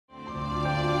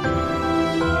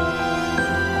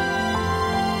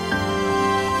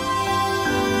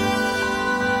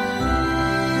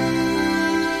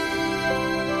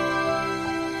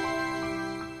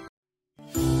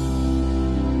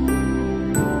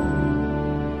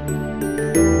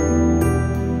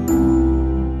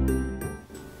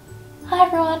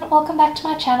welcome back to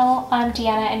my channel. I'm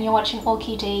Deanna and you're watching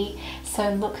Orchid. So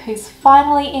look who's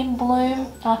finally in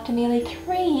bloom after nearly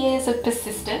 3 years of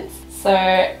persistence. So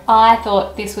I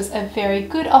thought this was a very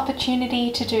good opportunity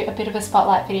to do a bit of a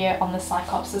spotlight video on the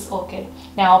Psychopsis orchid.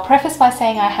 Now I'll preface by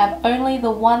saying I have only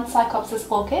the one Psychopsis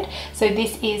orchid, so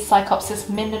this is Psychopsis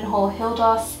Mendenhall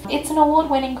Hildos. It's an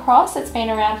award-winning cross, it's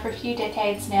been around for a few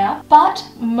decades now, but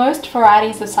most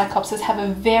varieties of Psychopsis have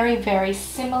a very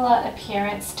similar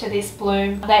appearance to this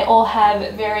bloom. They all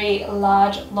have very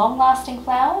large, long-lasting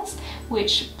flowers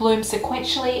which bloom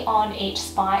sequentially on each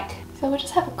spike. So we'll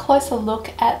just have a closer look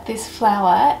at this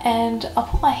flower, and I'll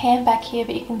put my hand back here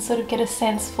but you can sort of get a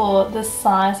sense for the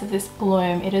size of this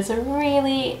bloom. It is a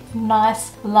really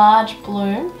nice large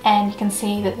bloom, and you can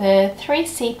see that the three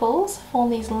sepals form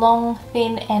these long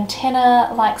thin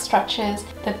antenna-like structures.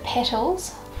 The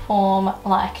petals form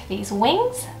like these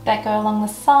wings that go along the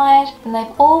side, and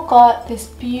they've all got this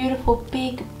beautiful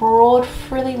big broad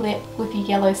frilly lip with a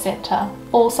yellow centre.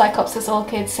 All Psychopsis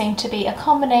orchids seem to be a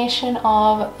combination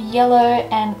of yellow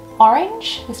and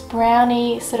orange, this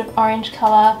browny sort of orange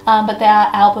colour, but they are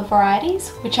alba varieties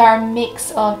which are a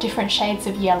mix of different shades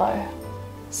of yellow.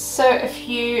 So a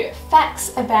few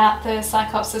facts about the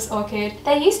Psychopsis orchid.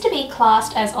 They used to be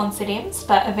classed as oncidiums,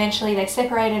 but eventually they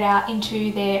separated out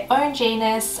into their own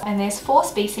genus, and there's 4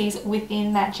 species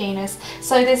within that genus.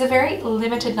 So there's a very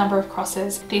limited number of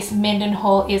crosses. This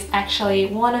Mendenhall is actually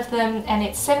one of them, and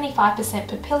it's 75%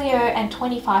 Papilio and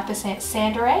 25%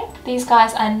 Sanderay. These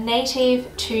guys are native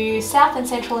to South and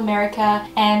Central America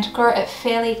and grow at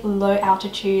fairly low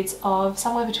altitudes of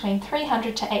somewhere between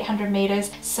 300 to 800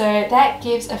 meters. So that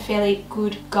gives a fairly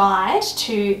good guide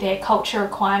to their culture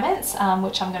requirements,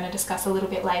 which I'm going to discuss a little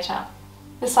bit later.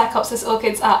 The Psychopsis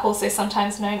orchids are also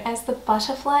sometimes known as the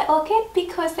butterfly orchid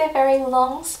because their very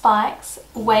long spikes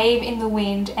wave in the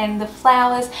wind and the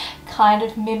flowers kind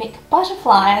of mimic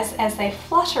butterflies as they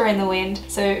flutter in the wind.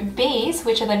 So bees,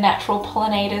 which are the natural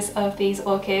pollinators of these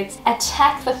orchids,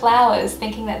 attack the flowers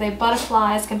thinking that they're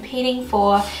butterflies competing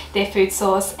for their food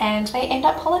source, and they end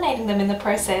up pollinating them in the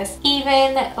process.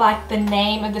 Even like the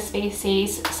name of the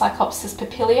species, Psychopsis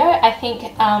papilio, I think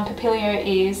papilio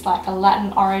is like a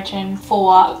Latin origin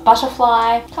for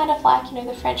butterfly, kind of like, you know,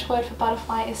 the French word for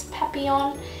butterfly is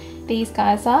papillon. These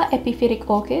guys are epiphytic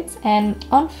orchids, and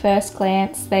on first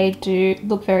glance they do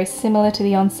look very similar to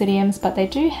the oncidiums, but they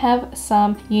do have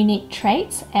some unique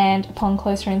traits, and upon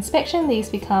closer inspection these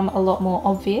become a lot more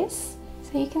obvious.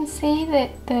 So you can see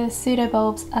that the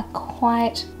pseudobulbs are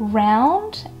quite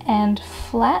round and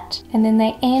flat, and then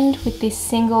they end with this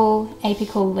single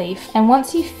apical leaf, and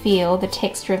once you feel the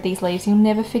texture of these leaves you'll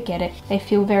never forget it. They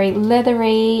feel very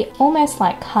leathery, almost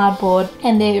like cardboard,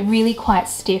 and they're really quite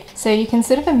stiff, so you can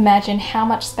sort of imagine how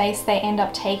much space they end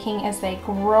up taking as they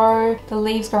grow. The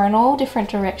leaves grow in all different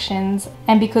directions,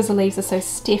 and because the leaves are so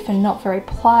stiff and not very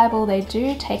pliable, they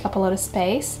do take up a lot of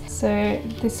space. So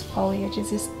this foliage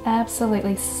is just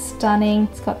absolutely stunning.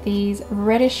 It's got these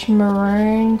reddish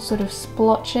maroon sort of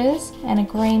splotches and a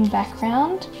green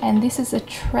background, and this is a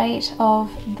trait of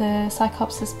the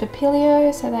Psychopsis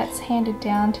papilio, so that's handed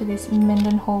down to this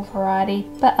Mendenhall variety,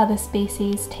 but other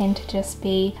species tend to just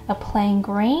be a plain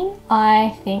green.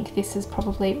 I think this is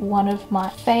probably one of my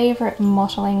favourite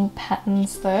mottling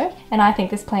patterns though, and I think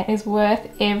this plant is worth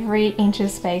every inch of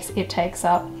space it takes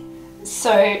up.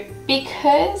 So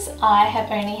because I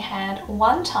have only had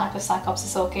one type of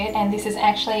Psychopsis orchid, and this is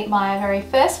actually my very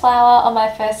first flower on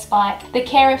my first spike, the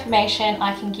care information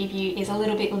I can give you is a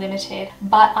little bit limited,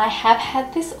 but I have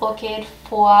had this orchid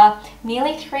for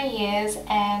nearly 3 years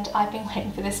and I've been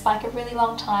waiting for this spike a really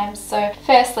long time. So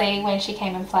firstly, when she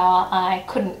came in flower I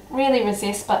couldn't really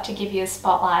resist but to give you a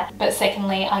spotlight, but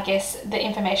secondly I guess the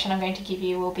information I'm going to give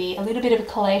you will be a little bit of a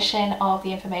collation of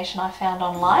the information I found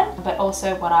online, but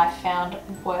also what I found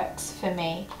works for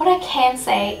me. What I can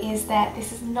say is that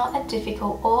this is not a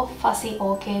difficult or fussy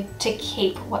orchid to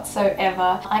keep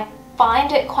whatsoever. I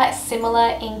find it quite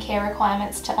similar in care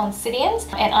requirements to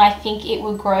oncidiums, and I think it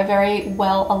will grow very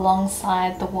well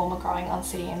alongside the warmer growing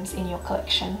oncidiums in your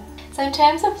collection. So in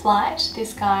terms of light,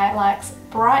 this guy likes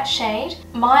bright shade.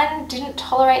 Mine didn't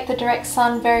tolerate the direct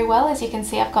sun very well. As you can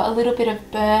see, I've got a little bit of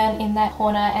burn in that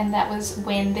corner, and that was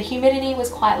when the humidity was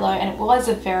quite low, and it was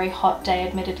a very hot day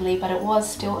admittedly, but it was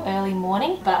still early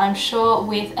morning. But I'm sure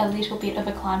with a little bit of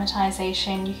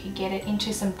acclimatization you could get it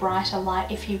into some brighter light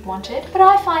if you wanted. But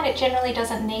I find it generally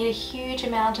doesn't need a huge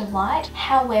amount of light.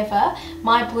 However,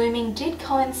 my blooming did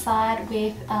coincide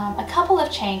with a couple of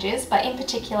changes, but in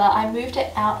particular I moved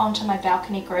it out onto my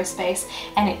balcony grow space,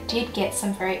 and it did get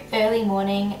some very early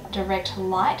morning direct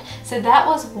light. So that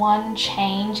was one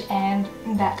change, and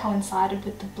that coincided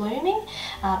with the blooming,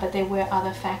 but there were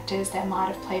other factors that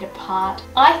might have played a part.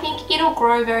 I think it'll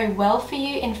grow very well for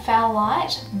you in foul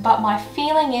light, but my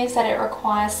feeling is that it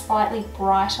requires slightly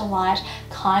brighter light,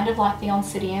 kind of like the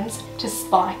Oncidiums, to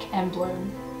spike and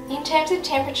bloom. In terms of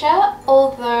temperature,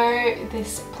 although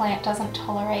this plant doesn't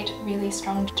tolerate really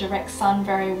strong direct sun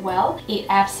very well, it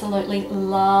absolutely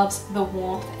loves the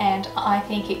warmth, and I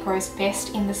think it grows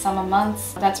best in the summer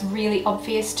months. That's really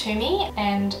obvious to me,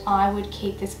 and I would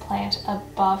keep this plant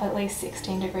above at least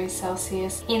 16 degrees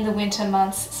Celsius in the winter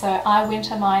months. So I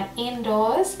winter mine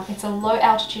indoors. It's a low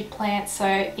altitude plant, so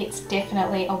it's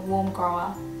definitely a warm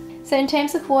grower. So in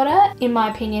terms of water, in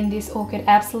my opinion, this orchid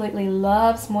absolutely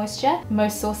loves moisture.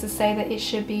 Most sources say that it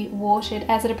should be watered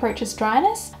as it approaches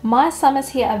dryness. My summers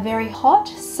here are very hot,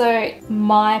 so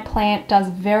my plant does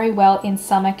very well in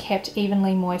summer kept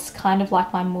evenly moist, kind of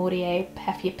like my Mortier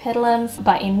Paphiopedilums.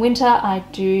 But in winter, I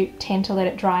do tend to let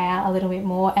it dry out a little bit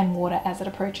more and water as it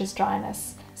approaches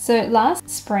dryness. So last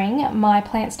spring, my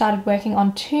plant started working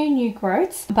on 2 new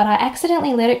growths, but I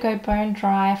accidentally let it go bone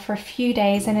dry for a few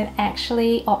days, and it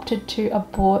actually opted to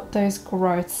abort those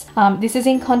growths. This is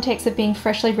in context of being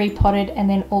freshly repotted and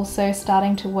then also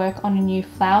starting to work on a new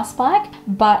flower spike,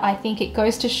 but I think it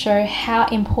goes to show how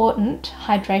important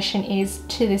hydration is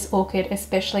to this orchid,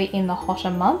 especially in the hotter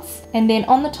months. And then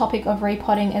on the topic of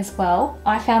repotting as well,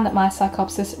 I found that my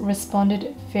Psychopsis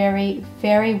responded very,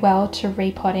 very well to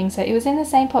repotting. So it was in the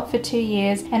same pot for 2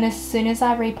 years, and as soon as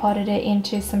I repotted it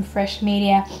into some fresh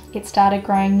media, it started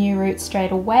growing new roots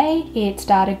straight away. It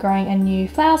started growing a new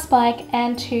flower spike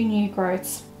and 2 new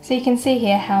growths. So you can see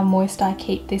here how moist I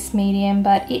keep this medium,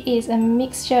 but it is a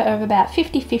mixture of about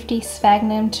 50-50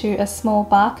 sphagnum to a small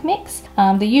bark mix.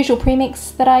 The usual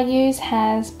premix that I use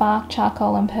has bark,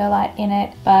 charcoal and perlite in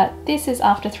it, but this is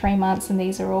after 3 months and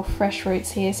these are all fresh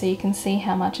roots here, so you can see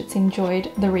how much it's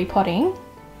enjoyed the repotting.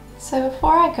 So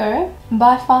before I go,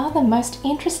 by far the most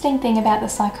interesting thing about the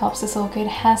Psychopsis orchid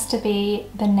has to be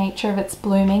the nature of its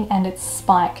blooming and its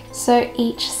spike. So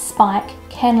each spike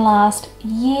can last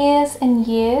years and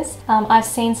years. I've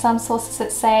seen some sources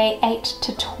that say 8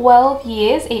 to 12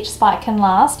 years each spike can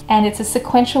last, and it's a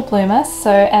sequential bloomer,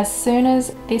 so as soon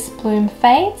as this bloom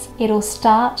fades, it'll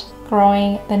start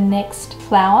growing the next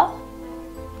flower.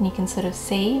 And you can sort of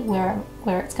see where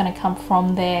it's going to come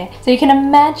from there. So you can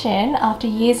imagine after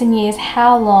years and years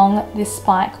how long this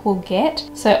spike will get.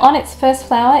 So on its first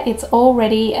flower, it's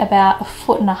already about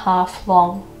 1.5 feet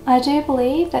long. I do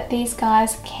believe that these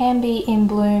guys can be in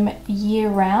bloom year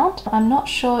round. I'm not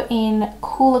sure in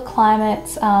cooler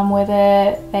climates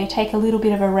whether they take a little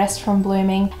bit of a rest from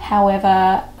blooming.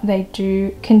 However, they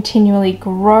do continually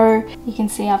grow. You can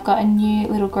see I've got a new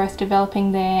little growth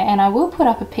developing there, and I will put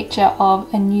up a picture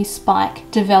of a new spike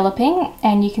developing,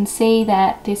 and you can see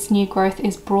that this new growth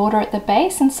is broader at the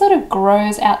base and sort of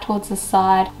grows out towards the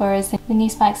side, whereas the new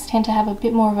spikes tend to have a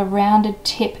bit more of a rounded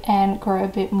tip and grow a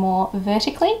bit more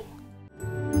vertically.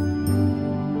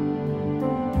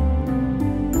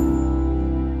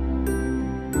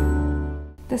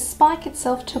 The spike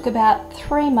itself took about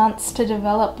 3 months to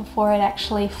develop before it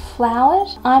actually flowered.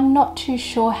 I'm not too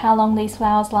sure how long these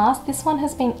flowers last. This one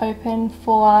has been open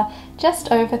for just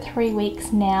over 3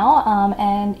 weeks now,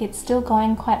 and it's still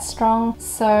going quite strong.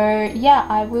 So yeah,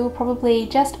 I will probably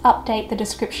just update the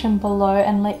description below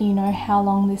and let you know how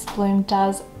long this bloom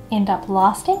does end up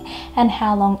lasting and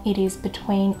how long it is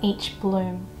between each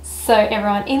bloom. So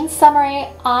everyone, in summary,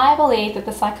 I believe that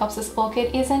the Psychopsis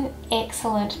orchid is an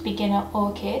excellent beginner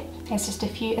orchid. There's just a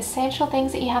few essential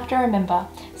things that you have to remember.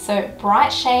 So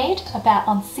bright shade, about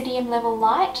Oncidium level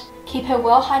light, keep her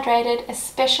well hydrated,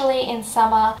 especially in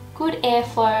summer, good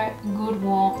airflow, good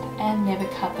warmth, and never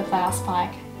cut the flower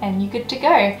spike, and you're good to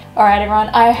go. Alright everyone,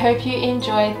 I hope you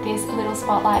enjoyed this little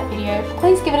spotlight video.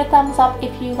 Please give it a thumbs up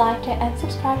if you liked it, and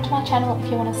subscribe to my channel if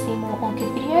you want to see more orchid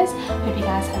videos. Hope you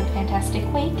guys have a fantastic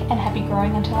week and happy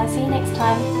growing until I see you next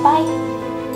time. Bye!